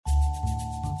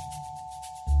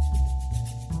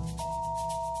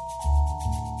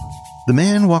The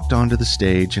man walked onto the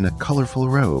stage in a colorful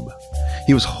robe.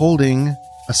 He was holding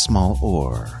a small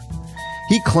oar.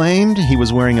 He claimed he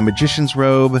was wearing a magician's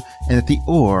robe and that the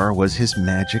oar was his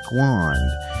magic wand,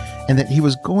 and that he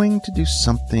was going to do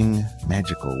something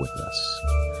magical with us.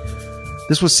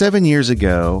 This was 7 years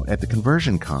ago at the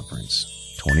Conversion Conference,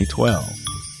 2012.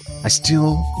 I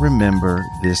still remember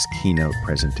this keynote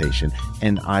presentation,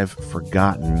 and I've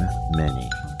forgotten many.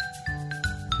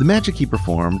 The magic he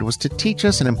performed was to teach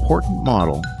us an important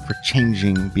model for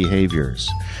changing behaviors.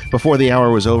 Before the hour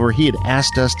was over, he had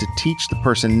asked us to teach the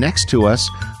person next to us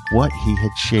what he had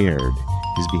shared,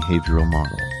 his behavioral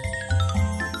model.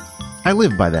 I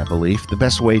live by that belief. The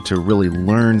best way to really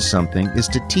learn something is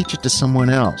to teach it to someone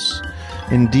else.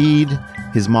 Indeed,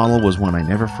 his model was one I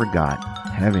never forgot,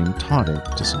 having taught it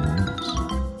to someone else.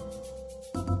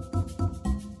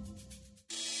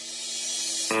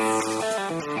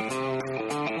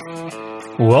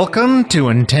 Welcome to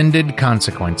Intended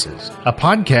Consequences, a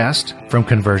podcast from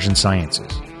Conversion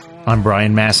Sciences. I'm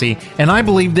Brian Massey, and I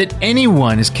believe that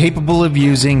anyone is capable of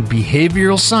using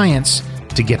behavioral science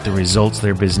to get the results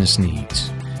their business needs.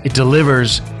 It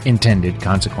delivers intended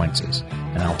consequences,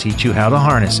 and I'll teach you how to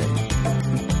harness it.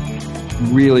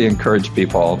 Really encourage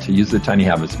people to use the Tiny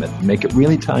Habits method. Make it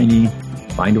really tiny,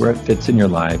 find where it fits in your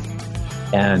life,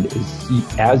 and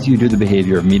as you do the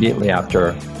behavior immediately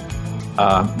after,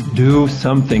 do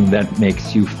something that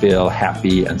makes you feel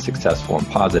happy and successful and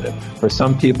positive. For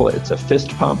some people, it's a fist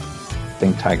pump.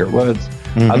 Think Tiger Woods.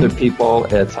 Mm-hmm. Other people,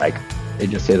 it's like they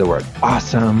just say the word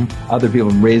awesome. Other people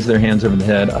raise their hands over the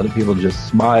head. Other people just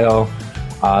smile.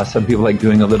 Some people like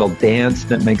doing a little dance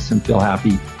that makes them feel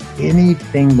happy.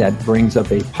 Anything that brings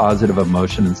up a positive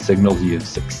emotion and signals you've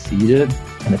succeeded,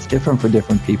 and it's different for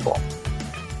different people.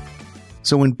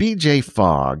 So when BJ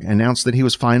Fogg announced that he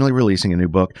was finally releasing a new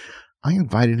book, I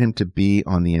invited him to be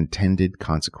on the Intended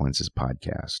Consequences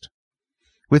podcast.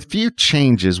 With few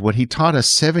changes, what he taught us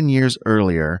 7 years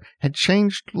earlier had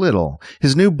changed little.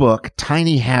 His new book,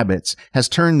 Tiny Habits, has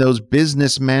turned those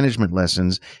business management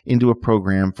lessons into a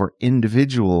program for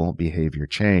individual behavior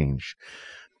change.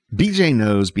 BJ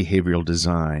knows behavioral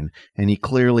design, and he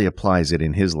clearly applies it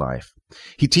in his life.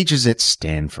 He teaches at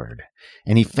Stanford,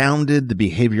 and he founded the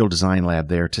Behavioral Design Lab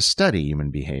there to study human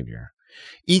behavior.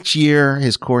 Each year,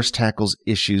 his course tackles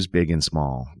issues big and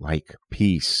small, like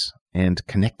peace and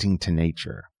connecting to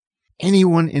nature.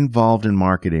 Anyone involved in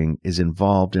marketing is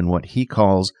involved in what he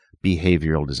calls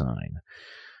behavioral design.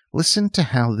 Listen to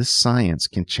how this science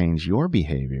can change your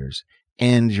behaviors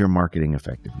and your marketing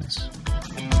effectiveness.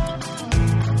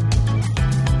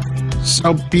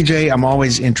 So, BJ, I'm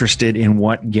always interested in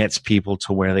what gets people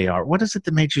to where they are. What is it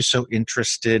that made you so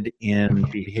interested in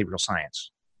behavioral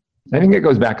science? I think it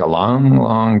goes back a long,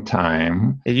 long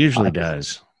time. It usually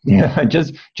does. Yeah,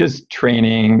 just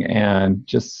training and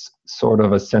just sort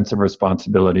of a sense of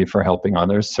responsibility for helping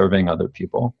others, serving other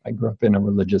people. I grew up in a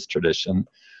religious tradition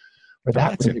where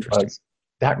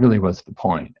that really was the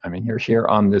point. I mean, you're here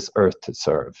on this earth to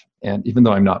serve. And even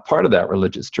though I'm not part of that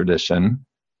religious tradition,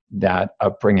 that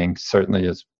upbringing certainly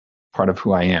is part of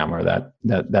who I am, or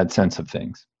that sense of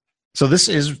things. So this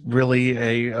is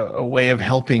really a way of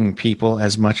helping people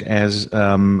as much as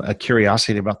a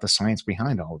curiosity about the science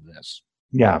behind all of this.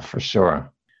 Yeah, for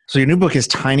sure. So your new book is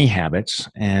Tiny Habits,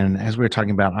 and as we were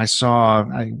talking about, I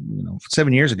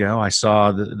 7 years ago, I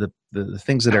saw the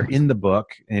things that are in the book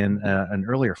in an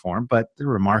earlier form, but they're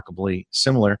remarkably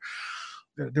similar.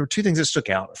 There were two things that stuck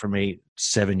out for me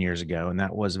 7 years ago, and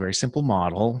that was a very simple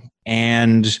model.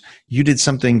 And you did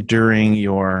something during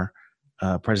your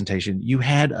presentation. You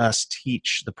had us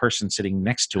teach the person sitting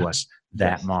next to us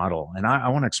that model. And I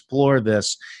want to explore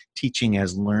this teaching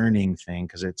as learning thing,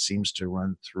 because it seems to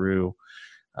run through,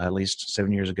 at least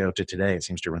 7 years ago to today, it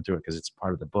seems to run through it because it's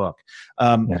part of the book.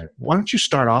 Why don't you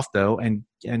start off, though, and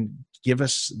give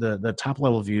us the top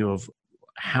level view of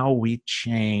how we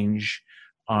change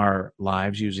our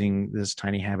lives using this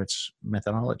Tiny Habits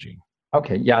methodology?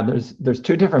 Okay, yeah, there's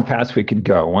two different paths we could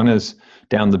go. One is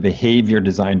down the behavior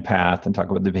design path and talk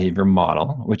about the behavior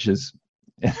model, which is,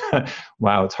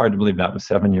 wow, it's hard to believe that was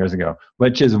 7 years ago,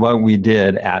 which is what we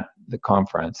did at the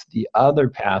conference. The other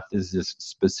path is this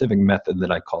specific method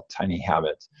that I call Tiny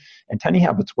Habits. And Tiny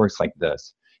Habits works like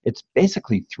this. It's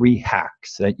basically 3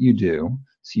 hacks that you do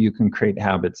so you can create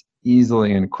habits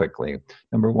easily and quickly.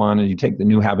 Number one is you take the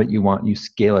new habit you want, you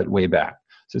scale it way back.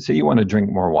 So say you want to drink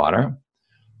more water.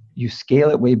 You scale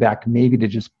it way back maybe to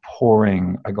just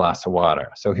pouring a glass of water.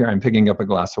 So here I'm picking up a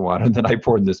glass of water that I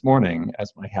poured this morning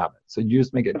as my habit. So you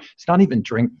just make it's not even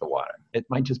drink the water. It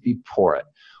might just be pour it.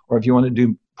 Or if you want to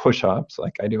do push-ups,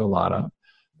 like I do a lot of,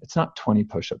 it's not 20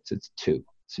 push-ups, it's 2.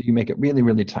 So you make it really,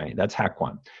 really tiny. That's hack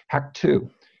one. Hack two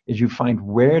is you find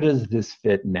where does this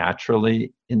fit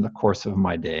naturally in the course of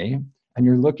my day? And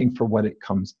you're looking for what it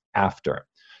comes after.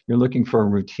 You're looking for a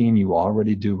routine you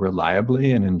already do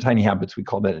reliably. And in Tiny Habits, we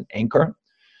call that an anchor.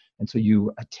 And so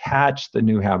you attach the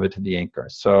new habit to the anchor.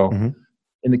 So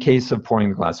in the case of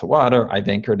pouring a glass of water, I've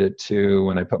anchored it to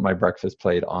when I put my breakfast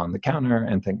plate on the counter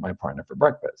and thank my partner for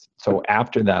breakfast. So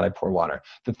after that, I pour water.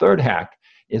 The third hack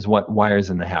is what wires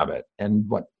in the habit. And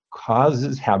what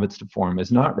causes habits to form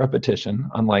is not repetition,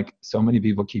 unlike so many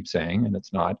people keep saying, and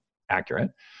it's not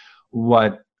accurate.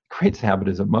 What creates a habit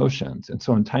is emotions. And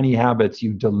so in Tiny Habits,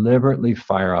 you deliberately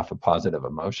fire off a positive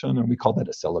emotion, and we call that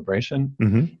a celebration.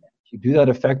 If you do that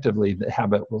effectively, the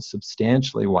habit will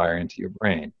substantially wire into your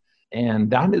brain.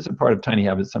 And that is a part of Tiny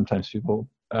Habits sometimes people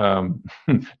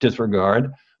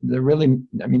disregard. They're really,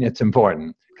 I mean, it's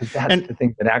important because that's the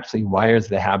thing that actually wires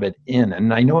the habit in.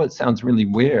 And I know it sounds really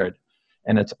weird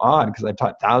and it's odd because I've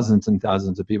taught thousands and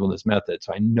thousands of people this method.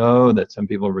 So I know that some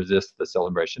people resist the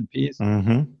celebration piece.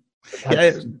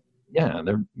 Yeah,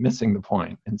 they're missing the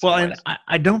point. Well, and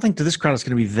I don't think to this crowd it's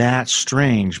going to be that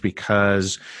strange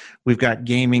because we've got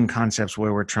gaming concepts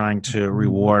where we're trying to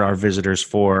reward our visitors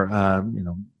for,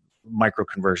 micro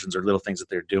conversions or little things that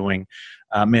they're doing.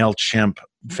 MailChimp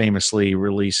famously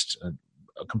released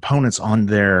components on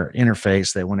their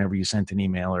interface that whenever you sent an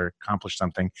email or accomplished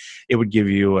something, it would give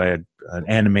you an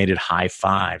animated high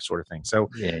five sort of thing. So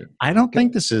I don't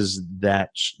think this is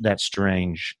that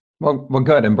strange. Well,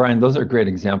 good. And Brian, those are great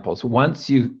examples. Once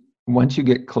you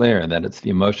get clear that it's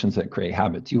the emotions that create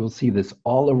habits, you will see this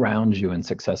all around you in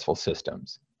successful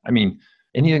systems. I mean,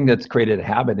 anything that's created a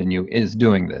habit in you is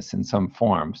doing this in some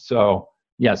form. So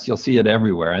yes, you'll see it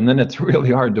everywhere. And then it's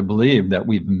really hard to believe that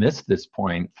we've missed this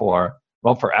point for,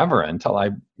 well, forever until I,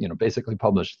 basically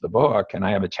published the book and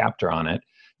I have a chapter on it.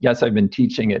 Yes, I've been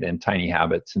teaching it in Tiny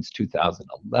Habits since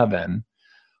 2011,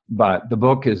 but the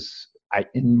book is,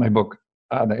 in my book,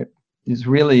 is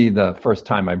really the first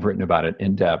time I've written about it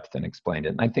in depth and explained it.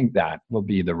 And I think that will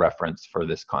be the reference for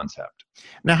this concept.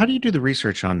 Now, how do you do the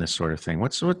research on this sort of thing?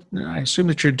 I assume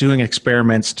that you're doing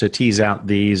experiments to tease out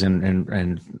these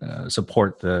and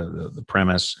support the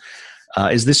premise.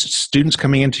 Is this students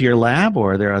coming into your lab,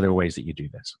 or are there other ways that you do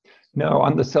this? No,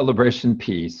 on the celebration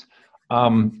piece,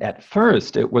 at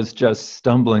first it was just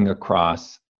stumbling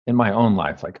across in my own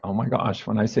life, like, oh my gosh,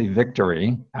 when I say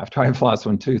victory, after I've lost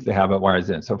one tooth, the habit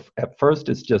wires in. So at first,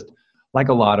 it's just like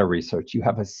a lot of research. You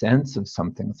have a sense of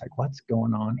something. It's like, what's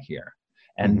going on here?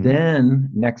 And then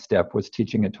next step was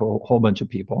teaching it to a whole bunch of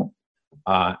people.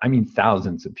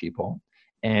 Thousands of people.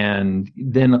 And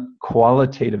then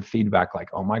qualitative feedback like,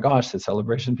 oh my gosh, the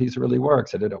celebration piece really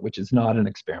works, which is not an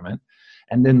experiment.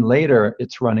 And then later,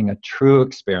 it's running a true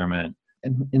experiment.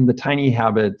 And in the Tiny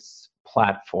Habits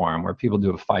platform where people do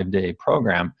a 5-day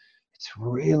program, it's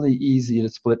really easy to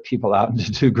split people out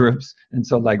into two groups. And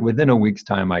so like within a week's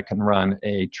time, I can run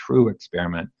a true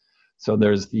experiment. So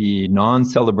there's the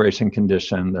non-celebration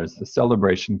condition, there's the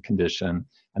celebration condition,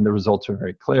 and the results are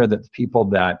very clear that the people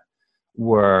that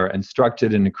were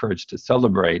instructed and encouraged to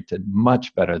celebrate did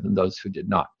much better than those who did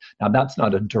not. Now, that's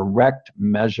not a direct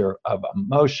measure of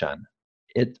emotion.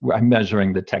 I'm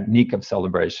measuring the technique of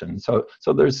celebration. So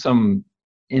there's some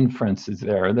inferences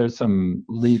there. There's some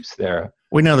leaps there.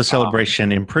 We know the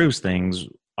celebration improves things.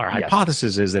 Our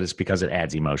hypothesis is that it's because it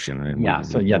adds emotion.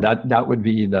 That would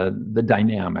be the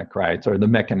dynamic, right? Or the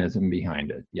mechanism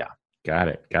behind it. Yeah. Got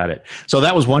it. So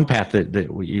that was one path that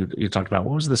you talked about.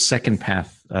 What was the second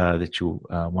path that you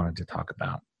wanted to talk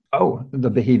about? Oh, the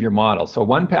behavior model. So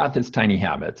one path is Tiny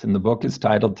Habits, and the book is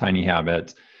titled Tiny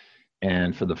Habits.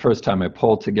 And for the first time, I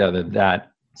pulled together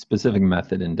that specific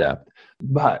method in depth.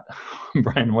 But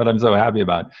Brian, what I'm so happy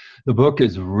about, the book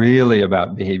is really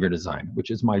about behavior design, which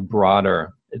is my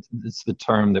broader, it's the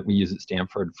term that we use at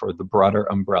Stanford for the broader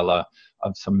umbrella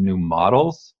of some new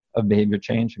models of behavior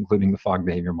change, including the Fogg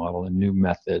behavior model and new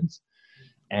methods.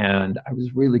 And I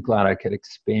was really glad I could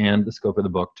expand the scope of the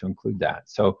book to include that.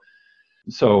 So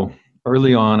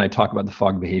early on, I talk about the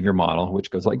Fogg behavior model,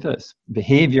 which goes like this.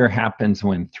 Behavior happens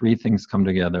when three things come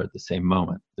together at the same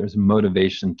moment. There's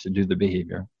motivation to do the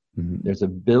behavior. There's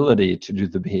ability to do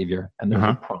the behavior, and there's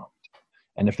a prompt.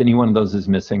 And if any one of those is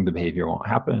missing, the behavior won't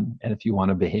happen. And if you want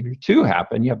a behavior to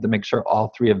happen, you have to make sure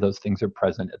all three of those things are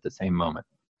present at the same moment.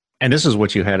 And this is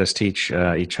what you had us teach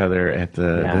each other at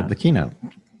the keynote.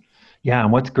 Yeah,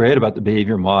 and what's great about the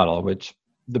behavior model, which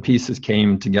the pieces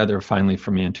came together finally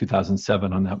for me in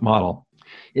 2007 on that model,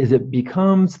 is it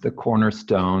becomes the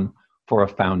cornerstone for a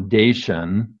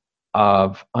foundation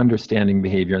of understanding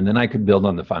behavior, and then I could build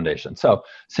on the foundation. So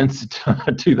since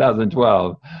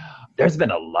 2012, there's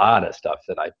been a lot of stuff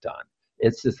that I've done.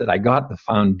 It's just that I got the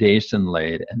foundation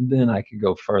laid, and then I could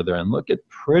go further and look at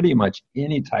pretty much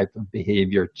any type of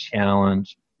behavior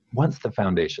challenge once the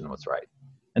foundation was right.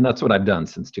 And that's what I've done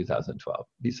since 2012,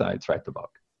 besides write the book.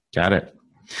 Got it.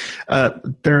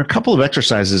 There are a couple of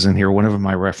exercises in here. One of them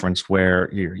I referenced where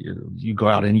you go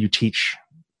out and you teach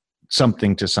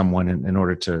something to someone in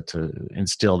order to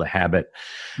instill the habit.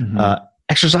 Mm-hmm.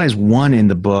 Exercise 1 in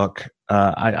the book,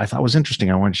 I thought was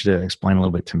interesting. I want you to explain a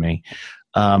little bit to me.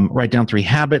 Write down 3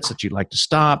 habits that you'd like to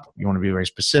stop. You want to be very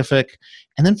specific.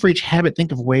 And then for each habit,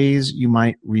 think of ways you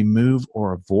might remove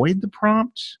or avoid the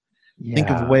prompt. Yeah. Think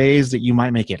of ways that you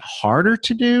might make it harder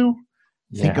to do.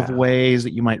 Think of ways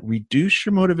that you might reduce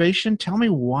your motivation. Tell me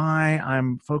why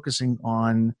I'm focusing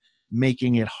on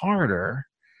making it harder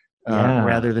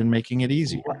rather than making it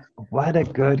easier. What a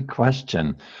good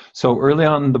question. So early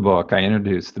on in the book, I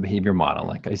introduced the behavior model,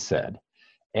 like I said.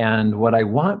 And what I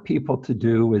want people to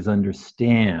do is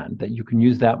understand that you can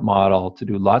use that model to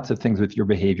do lots of things with your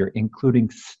behavior, including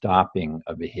stopping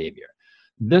a behavior.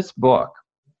 This book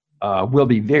will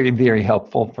be very, very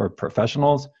helpful for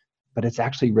professionals, but it's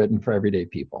actually written for everyday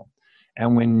people.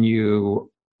 And when you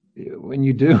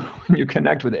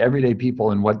connect with everyday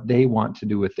people and what they want to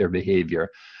do with their behavior,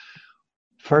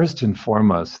 first and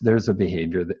foremost, there's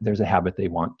a habit they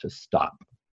want to stop.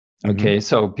 Okay,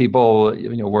 so people,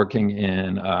 working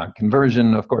in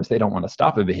conversion, of course, they don't want to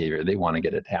stop a behavior. They want to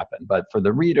get it to happen. But for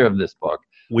the reader of this book,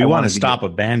 we want to stop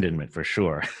abandonment for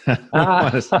sure.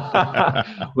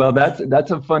 Well,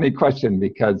 that's a funny question,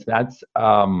 because that's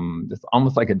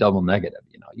almost like a double negative.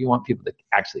 You want people to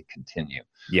actually continue.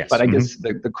 Yes. But I guess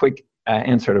the quick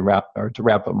answer to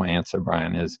wrap up my answer,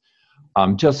 Brian, is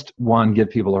just one, give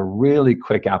people a really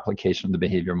quick application of the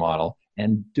behavior model,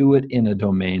 and do it in a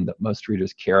domain that most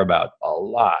readers care about a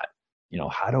lot.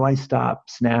 How do I stop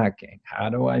snacking? How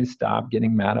do I stop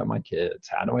getting mad at my kids?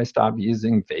 How do I stop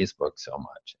using Facebook so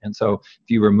much? And so if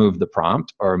you remove the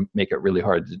prompt or make it really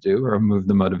hard to do or remove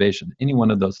the motivation, any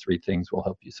one of those 3 things will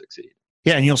help you succeed.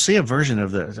 Yeah, and you'll see a version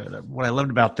of what I loved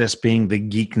about this, being the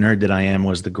geek nerd that I am,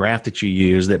 was the graph that you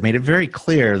used that made it very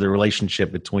clear the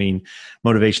relationship between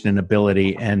motivation and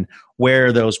ability and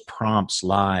where those prompts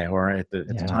lie. Or at the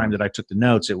time that I took the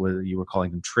notes, you were calling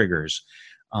them triggers,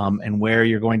 and where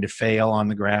you're going to fail on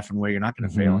the graph and where you're not going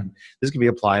to fail. And this can be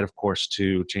applied, of course,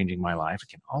 to changing my life. It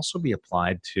can also be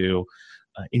applied to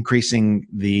increasing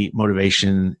the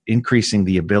motivation, increasing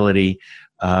the ability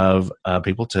of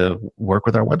people to work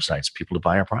with our websites, people to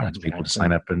buy our products, people to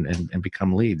sign up and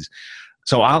become leads.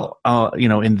 So I'll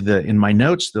in my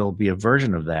notes, there'll be a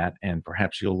version of that, and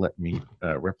perhaps you'll let me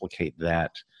replicate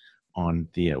that on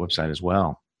the website as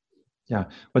well. Yeah.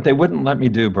 What they wouldn't let me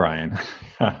do, Brian,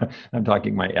 I'm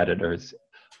talking my editors,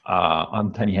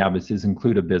 on Tiny Habits, is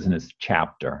include a business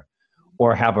chapter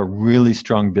or have a really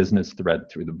strong business thread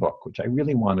through the book, which I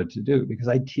really wanted to do because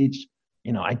I teach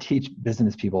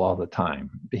business people all the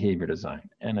time, behavior design,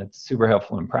 and it's super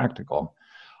helpful and practical.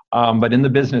 But in the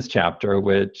business chapter,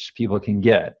 which people can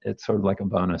get, it's sort of like a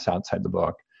bonus outside the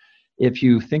book. If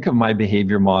you think of my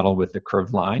behavior model with the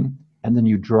curved line, and then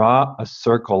you draw a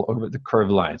circle over the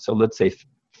curved line. So let's say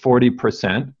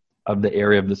 40% of the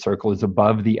area of the circle is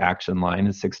above the action line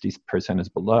and 60% is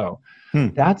below.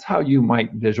 That's how you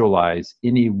might visualize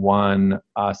any one,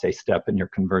 say, step in your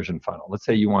conversion funnel. Let's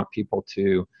say you want people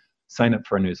to sign up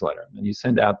for a newsletter, and you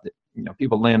send out,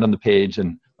 people land on the page,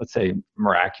 and let's say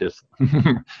miraculous,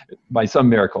 by some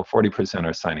miracle, 40%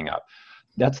 are signing up.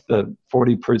 That's the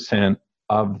 40%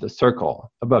 of the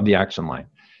circle above the action line.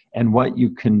 And what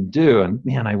you can do, and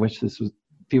man, I wish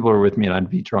people were with me and I'd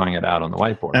be drawing it out on the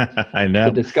whiteboard. I know.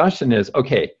 The discussion is,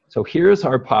 okay, so here's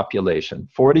our population.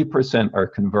 40% are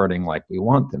converting like we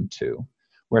want them to,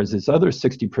 whereas this other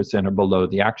 60% are below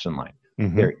the action line.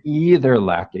 They're either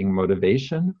lacking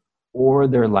motivation or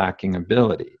they're lacking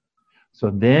ability.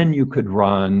 So then you could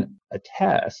run a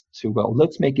test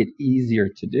let's make it easier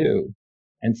to do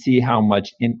and see how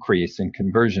much increase in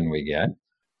conversion we get.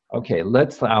 Okay,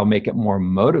 let's now make it more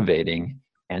motivating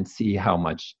and see how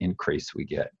much increase we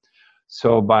get.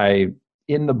 So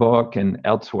in the book and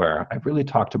elsewhere, I've really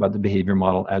talked about the behavior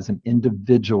model as an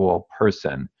individual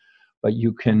person, but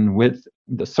you can, with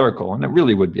the circle, and it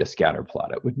really would be a scatter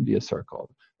plot, it wouldn't be a circle.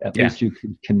 At least you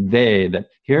could convey that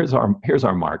here's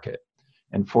our market,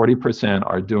 and 40%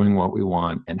 are doing what we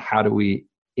want, and how do we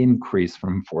increase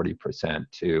from 40%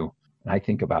 to, I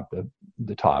think about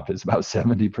the top is about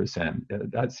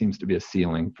 70%. That seems to be a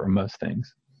ceiling for most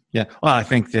things. Yeah. Well, I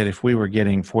think that if we were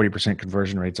getting 40%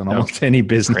 conversion rates on almost any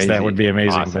business, crazy. that would be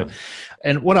amazing. Awesome.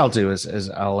 And what I'll do is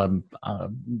I'll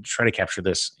try to capture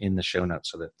this in the show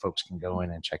notes so that folks can go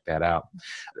in and check that out.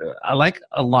 I like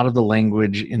a lot of the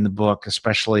language in the book,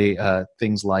 especially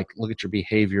things like look at your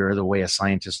behavior, the way a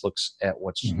scientist looks at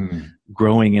what's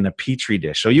growing in a petri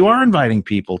dish. So you are inviting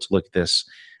people to look at this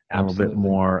in a little bit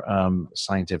more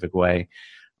scientific way.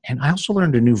 And I also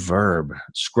learned a new verb,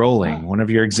 scrolling. One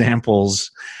of your examples,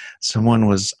 someone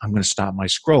was, I'm going to stop my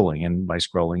scrolling. And by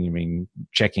scrolling, you mean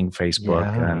checking Facebook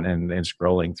and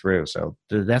scrolling through. So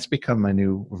that's become my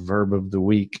new verb of the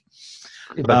week.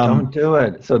 But don't do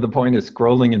it. So the point is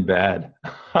scrolling in bed.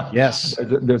 Yes.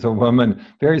 There's a woman,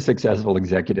 very successful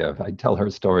executive. I tell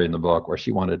her story in the book where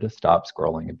she wanted to stop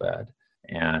scrolling in bed.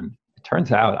 And it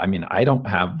turns out, I mean, I don't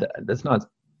have that's not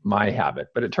my habit,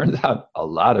 but it turns out a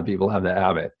lot of people have that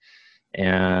habit.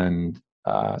 And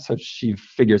so she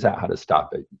figures out how to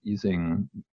stop it using,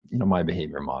 my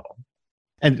behavior model.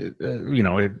 And,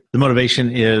 the motivation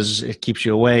is it keeps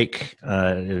you awake,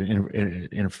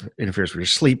 it interferes with your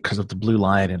sleep because of the blue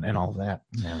light and all of that.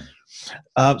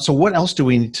 Yeah. So what else do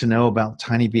we need to know about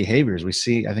tiny behaviors?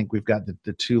 I think we've got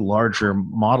the two larger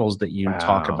models that you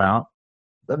talk about.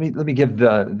 Let me give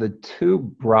the two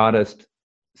broadest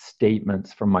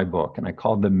statements from my book, and I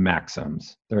call them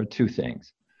maxims. There are two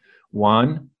things.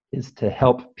 One is to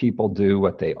help people do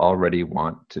what they already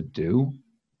want to do.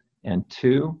 And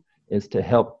two is to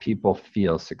help people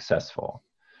feel successful.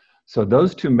 So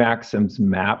those two maxims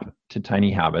map to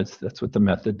tiny habits. That's what the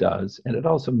method does. And it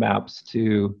also maps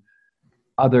to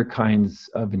other kinds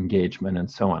of engagement and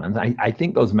so on. And I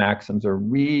think those maxims are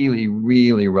really,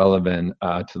 really relevant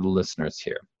to the listeners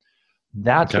here.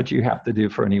 That's what you have to do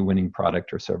for any winning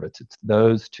product or service. It's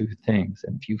those two things.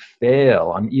 And if you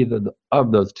fail on either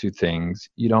of those two things,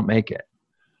 you don't make it.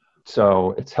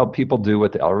 So it's help people do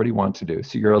what they already want to do.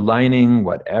 So you're aligning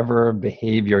whatever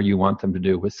behavior you want them to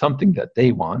do with something that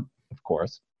they want, of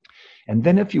course. And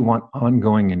then if you want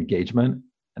ongoing engagement,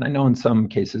 and I know in some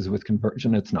cases with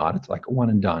conversion, it's not, it's like a one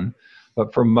and done.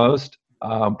 But for most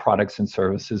products and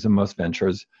services and most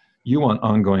ventures, you want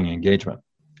ongoing engagement.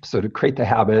 So to create the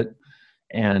habit,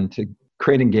 and to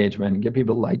create engagement and get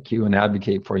people to like you and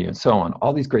advocate for you and so on.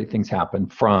 All these great things happen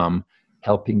from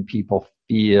helping people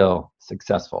feel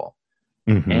successful.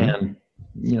 And,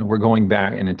 we're going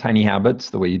back, and in tiny habits,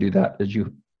 the way you do that is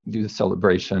you do the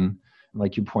celebration,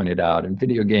 like you pointed out, in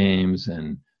video games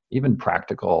and even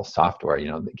practical software,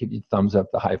 they give you thumbs up,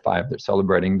 the high five, they're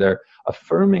celebrating, they're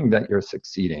affirming that you're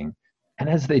succeeding. And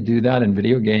as they do that in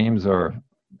video games or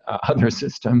other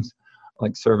systems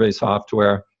like survey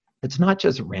software, it's not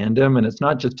just random and it's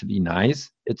not just to be nice.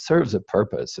 It serves a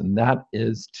purpose. And that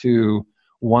is to,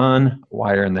 one,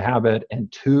 wire in the habit,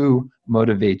 and two,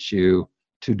 motivate you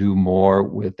to do more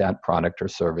with that product or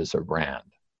service or brand.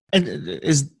 And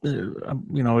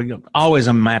always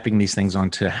I'm mapping these things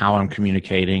onto how I'm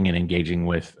communicating and engaging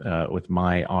with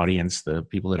my audience, the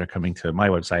people that are coming to my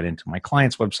website and to my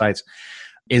clients' websites.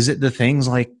 Is it the things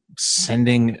like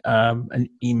sending an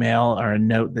email or a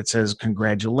note that says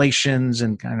congratulations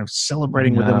and kind of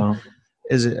celebrating with them?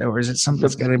 Is it something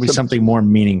that's going to be something more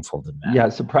meaningful than that? Yeah,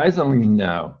 surprisingly,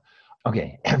 no.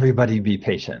 Okay, everybody be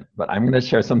patient, but I'm going to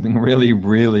share something really,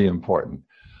 really important.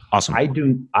 Awesome. I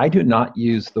do not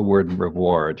use the word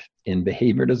reward in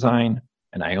behavior design,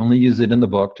 and I only use it in the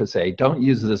book to say, don't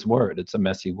use this word. It's a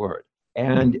messy word.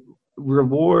 And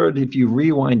reward, if you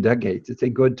rewind decades, it's a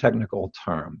good technical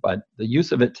term, but the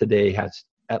use of it today has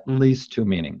at least two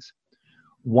meanings.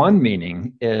 One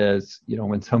meaning is,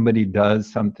 when somebody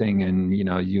does something and,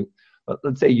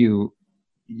 let's say you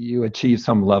achieve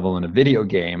some level in a video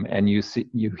game and you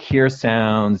hear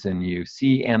sounds and you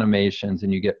see animations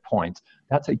and you get points.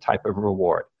 That's a type of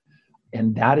reward.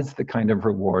 And that is the kind of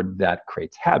reward that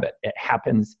creates habit. It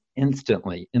happens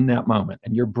instantly in that moment.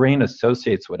 And your brain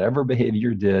associates whatever behavior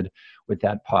you did with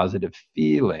that positive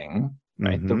feeling,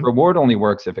 right? The reward only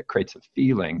works if it creates a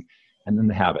feeling and then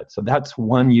the habit. So that's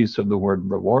one use of the word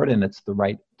reward, and it's the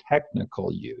right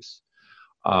technical use.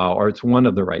 Or it's one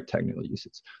of the right technical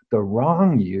uses. The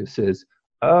wrong use is,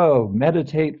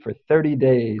 meditate for 30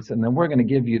 days, and then we're going to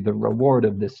give you the reward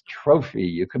of this trophy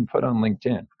you can put on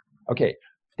LinkedIn. Okay,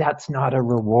 that's not a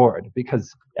reward,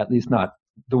 because at least not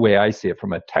the way I see it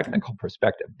from a technical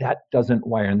perspective. That doesn't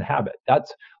wire in the habit.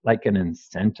 That's like an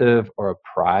incentive or a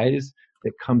prize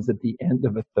that comes at the end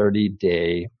of a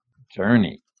 30-day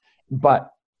journey. But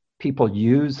people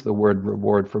use the word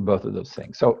reward for both of those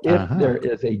things. So if there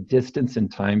is a distance in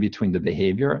time between the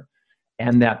behavior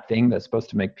and that thing that's supposed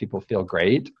to make people feel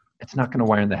great, it's not going to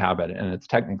wire in the habit, and it's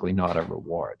technically not a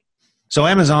reward. So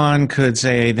Amazon could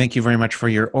say, thank you very much for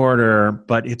your order,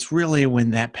 but it's really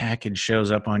when that package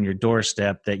shows up on your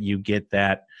doorstep that you get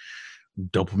that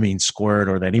dopamine squirt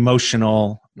or that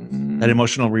emotional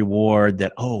reward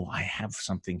that, oh, I have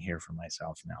something here for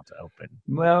myself now to open.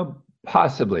 Well,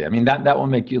 possibly. I mean, that will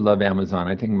make you love Amazon.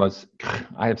 I think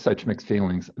I have such mixed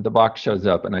feelings. The box shows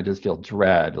up and I just feel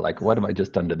dread. Like, what have I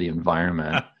just done to the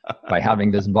environment by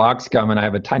having this box come and I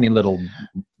have a tiny little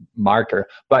marker?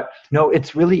 But no,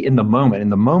 it's really in the moment. In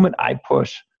the moment I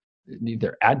push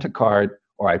either add to cart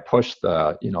or I push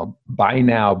the, buy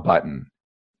now button.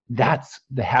 That's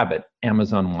the habit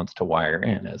Amazon wants to wire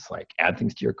in, is like add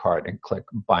things to your cart and click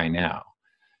buy now.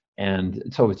 And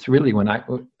so it's really when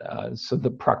so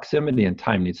the proximity and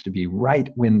time needs to be right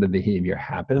when the behavior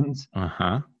happens.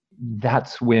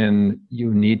 That's when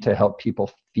you need to help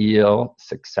people feel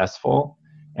successful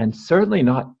and certainly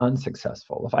not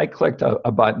unsuccessful. If I clicked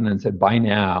a button and said buy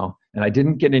now and I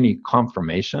didn't get any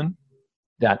confirmation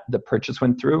that the purchase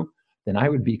went through, then I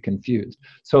would be confused.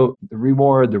 So the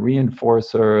reward, the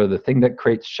reinforcer, the thing that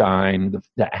creates shine,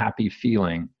 that happy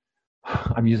feeling,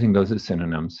 I'm using those as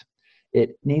synonyms.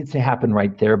 It needs to happen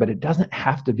right there, but it doesn't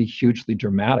have to be hugely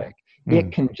dramatic.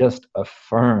 It can just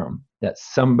affirm that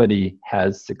somebody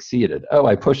has succeeded. Oh,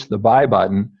 I pushed the buy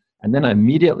button, and then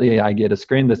immediately I get a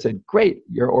screen that said, great,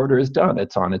 your order is done.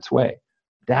 It's on its way.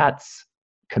 That's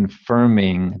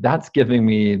confirming, that's giving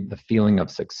me the feeling of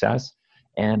success.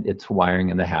 And it's wiring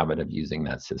in the habit of using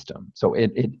that system. So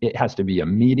it has to be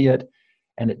immediate,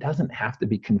 and it doesn't have to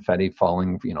be confetti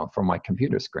falling, from my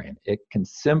computer screen. It can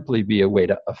simply be a way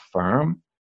to affirm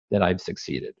that I've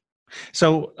succeeded.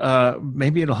 So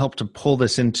maybe it'll help to pull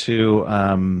this into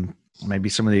maybe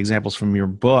some of the examples from your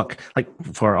book. Like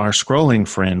for our scrolling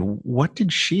friend, what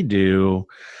did she do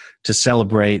to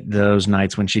celebrate those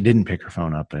nights when she didn't pick her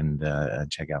phone up and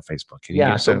check out Facebook? Can you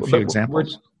give us a few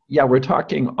examples? We're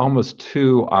talking almost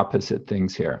two opposite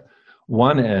things here.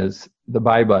 One is the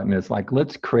buy button is like,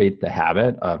 let's create the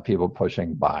habit of people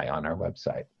pushing buy on our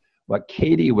website. What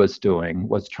Katie was doing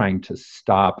was trying to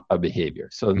stop a behavior.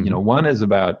 So, one is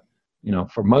about,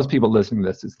 for most people listening to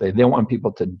this, is they want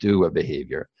people to do a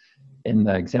behavior. In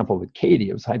the example with Katie,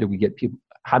 it was how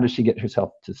does she get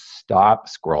herself to stop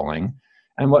scrolling?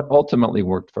 And what ultimately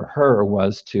worked for her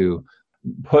was to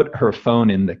put her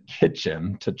phone in the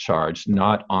kitchen to charge,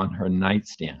 not on her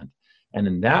nightstand. And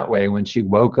in that way, when she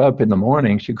woke up in the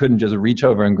morning, she couldn't just reach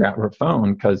over and grab her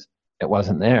phone because it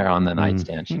wasn't there on the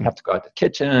nightstand. She'd have to go out to the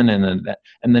kitchen,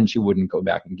 and then she wouldn't go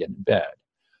back and get in bed.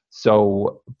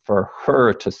 So for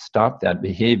her to stop that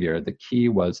behavior, the key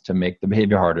was to make the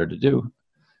behavior harder to do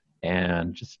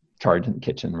and just charge in the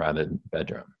kitchen rather than the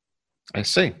bedroom. I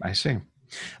see.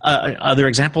 Other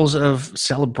examples of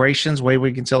celebrations, way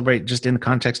we can celebrate just in the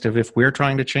context of if we're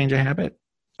trying to change a habit?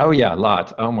 Oh, yeah,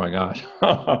 lots. Oh, my gosh.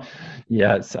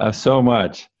 Yes, so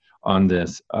much on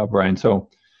this, Brian. So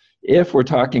if we're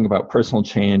talking about personal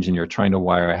change and you're trying to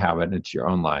wire a habit into your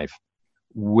own life,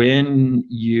 when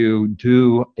you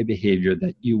do a behavior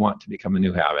that you want to become a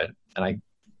new habit, and I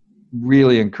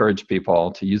really encourage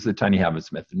people to use the tiny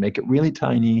habits method, make it really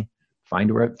tiny,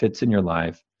 find where it fits in your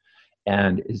life.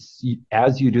 And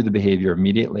as you do the behavior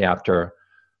immediately after,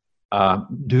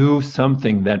 do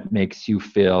something that makes you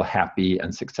feel happy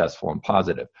and successful and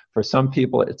positive. For some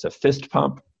people, it's a fist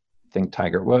pump. Think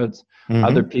Tiger Woods.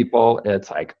 Other people, it's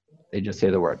like they just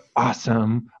say the word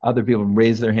awesome. Other people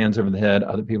raise their hands over the head.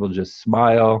 Other people just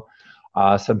smile.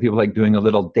 Some people like doing a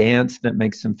little dance that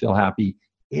makes them feel happy.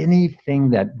 Anything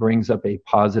that brings up a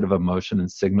positive emotion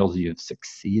and signals you've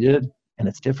succeeded, and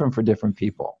it's different for different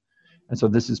people. And so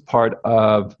this is part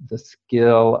of the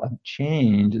skill of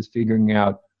change, is figuring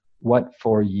out what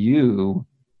for you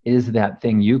is that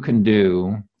thing you can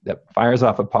do that fires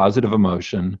off a positive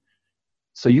emotion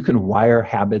so you can wire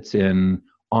habits in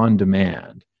on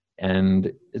demand.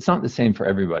 And it's not the same for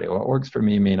everybody. What works for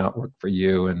me may not work for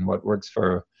you, and what works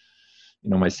for,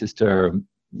 my sister,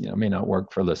 may not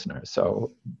work for listeners.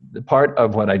 So the part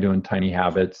of what I do in Tiny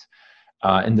Habits,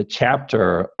 in the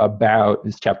chapter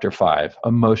is chapter 5,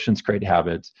 Emotions Create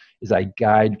Habits, is I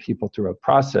guide people through a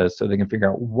process so they can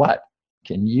figure out what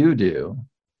can you do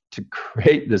to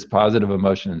create this positive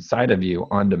emotion inside of you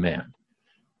on demand.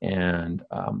 And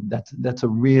that's a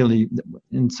really,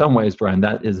 in some ways, Brian,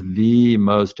 that is the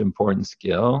most important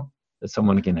skill that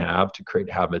someone can have to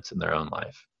create habits in their own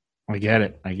life. I get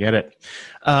it. I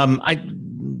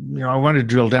wanted to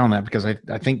drill down on that because I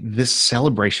think this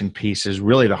celebration piece is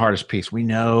really the hardest piece. We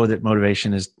know that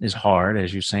motivation is hard,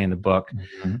 as you say in the book.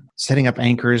 Setting up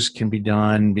anchors can be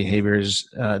done, behaviors.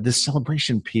 This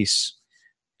celebration piece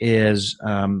is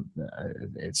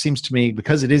it seems to me,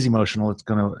 because it is emotional,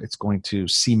 it's going to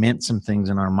cement some things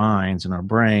in our minds and our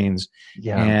brains.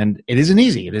 Yeah. And it isn't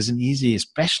easy. It isn't easy,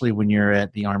 especially when you're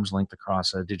at the arm's length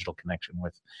across a digital connection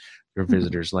with your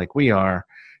visitors like we are,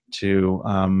 to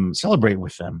celebrate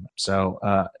with them. So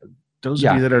those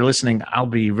of you that are listening, I'll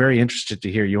be very interested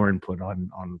to hear your input on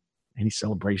any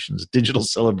celebrations, digital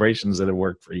celebrations that have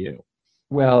worked for you.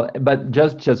 Well, but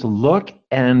just look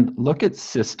at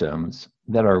systems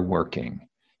that are working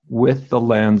with the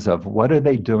lens of what are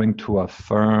they doing to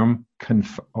affirm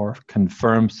or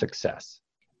confirm success.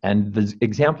 And the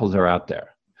examples are out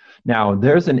there. Now,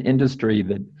 there's an industry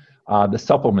that the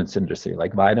supplements industry,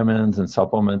 like vitamins and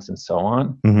supplements and so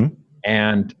on. Mm-hmm.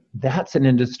 And that's an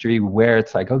industry where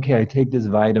it's like, okay, I take this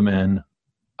vitamin,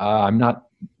 I'm not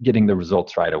getting the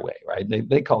results right away, right?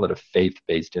 They call it a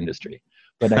faith-based industry.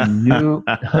 But I knew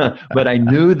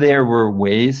there were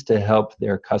ways to help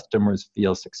their customers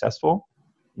feel successful,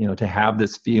 to have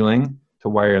this feeling, to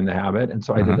wire in the habit. And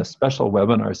so I did a special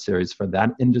webinar series for that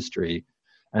industry.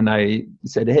 And I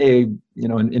said, hey,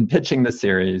 in pitching the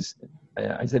series,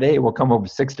 I said, hey, we'll come up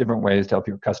with 6 different ways to help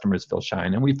your customers feel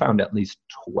shine. And we found at least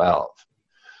 12.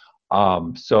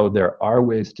 So there are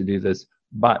ways to do this.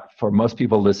 But for most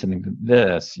people listening to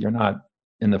this, you're not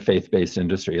in the faith-based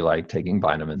industry like taking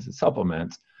vitamins and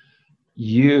supplements.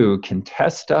 You can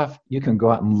test stuff. You can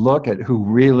go out and look at who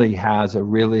really has a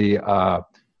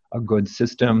good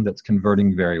system that's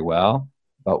converting very well.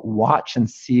 But watch and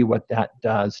see what that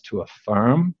does to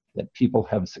affirm that people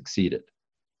have succeeded.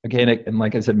 Okay, and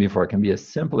like I said before, it can be as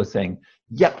simple as saying,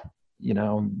 yep,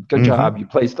 good job, you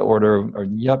placed the order, or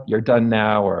yep, you're done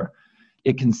now, or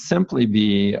it can simply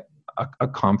be a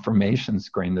confirmation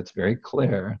screen that's very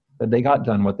clear that they got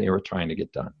done what they were trying to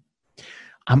get done.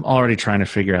 I'm already trying to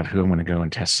figure out who I'm going to go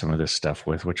and test some of this stuff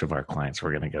with, which of our clients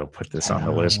we're going to go put this on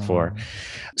the list for.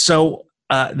 So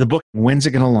the book, when's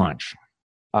it going to launch?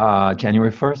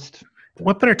 January 1st.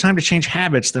 What better time to change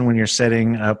habits than when you're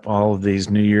setting up all of these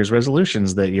New Year's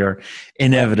resolutions that you're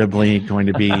inevitably going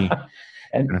to be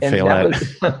and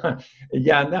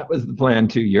that was the plan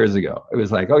 2 years ago. It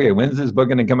was like, okay, when's this book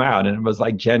going to come out? And it was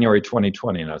like January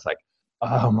 2020. And I was like,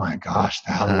 oh my gosh,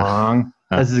 that long?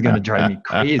 This is going to drive me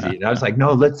crazy. And I was like,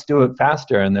 no, let's do it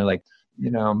faster. And they're like,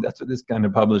 that's what this kind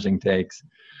of publishing takes.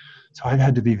 So I've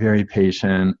had to be very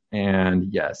patient. And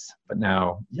yes, but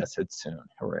now, yes, it's soon.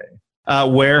 Hooray.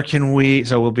 Where can we,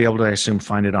 so we'll be able to, I assume,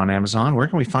 find it on Amazon. Where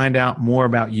can we find out more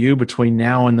about you between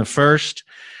now and the 1st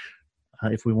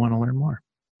if we want to learn more?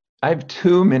 I have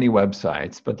too many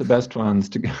websites, but the best ones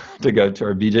to go to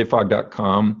are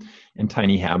bjfogg.com and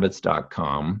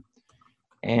tinyhabits.com.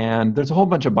 And there's a whole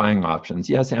bunch of buying options.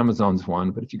 Yes, Amazon's one,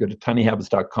 but if you go to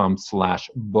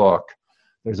tinyhabits.com/book,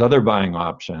 there's other buying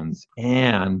options.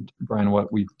 And Brian,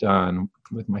 what we've done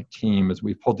with my team is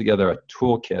we've pulled together a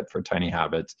toolkit for Tiny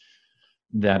Habits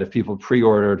that if people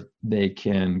pre-order, they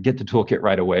can get the toolkit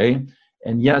right away.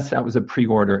 And yes, that was a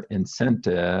pre-order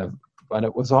incentive, but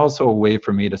it was also a way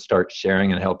for me to start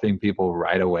sharing and helping people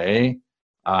right away,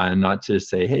 and not just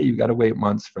say, hey, you got to wait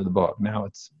months for the book. Now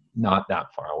it's not that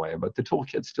far away, but the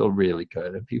toolkit's still really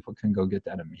good, and people can go get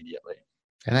that immediately.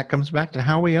 And that comes back to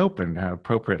how we opened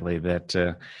appropriately, that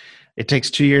it takes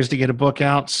 2 years to get a book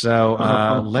out. So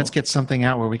let's get something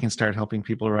out where we can start helping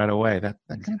people right away. That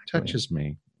kind of touches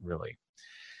me, really.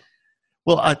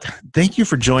 Well, thank you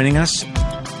for joining us.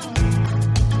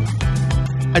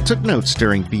 I took notes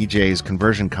during BJ's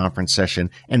conversion conference session,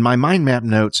 and my mind map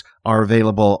notes are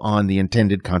available on the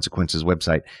Intended Consequences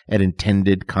website at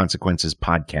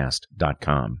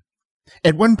intendedconsequencespodcast.com.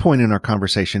 At one point in our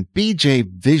conversation, BJ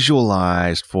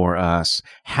visualized for us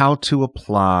how to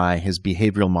apply his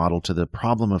behavioral model to the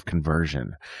problem of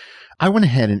conversion. I went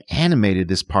ahead and animated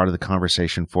this part of the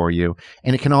conversation for you,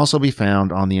 and it can also be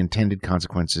found on the Intended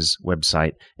Consequences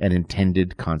website at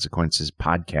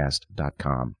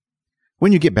intendedconsequencespodcast.com.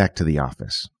 When you get back to the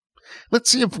office,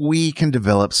 let's see if we can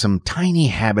develop some tiny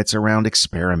habits around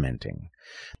experimenting.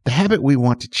 The habit we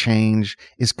want to change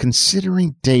is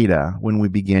considering data when we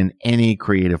begin any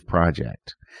creative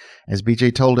project. As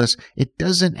BJ told us, it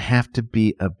doesn't have to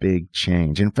be a big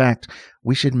change. In fact,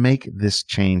 we should make this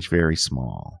change very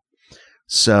small.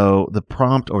 So the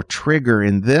prompt or trigger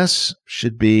in this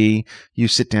should be you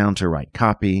sit down to write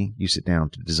copy, you sit down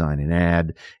to design an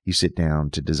ad, you sit down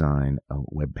to design a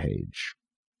web page.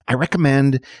 I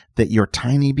recommend that your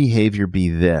tiny behavior be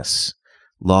this: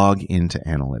 log into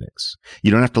analytics.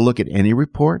 You don't have to look at any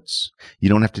reports. You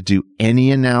don't have to do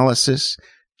any analysis.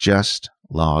 Just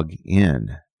log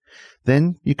in.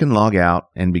 Then you can log out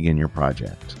and begin your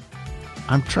project.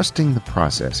 I'm trusting the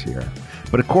process here.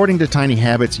 But according to Tiny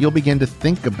Habits, you'll begin to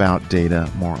think about data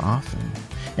more often.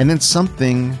 And then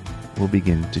something will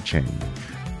begin to change.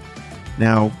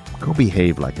 Now, go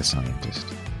behave like a scientist.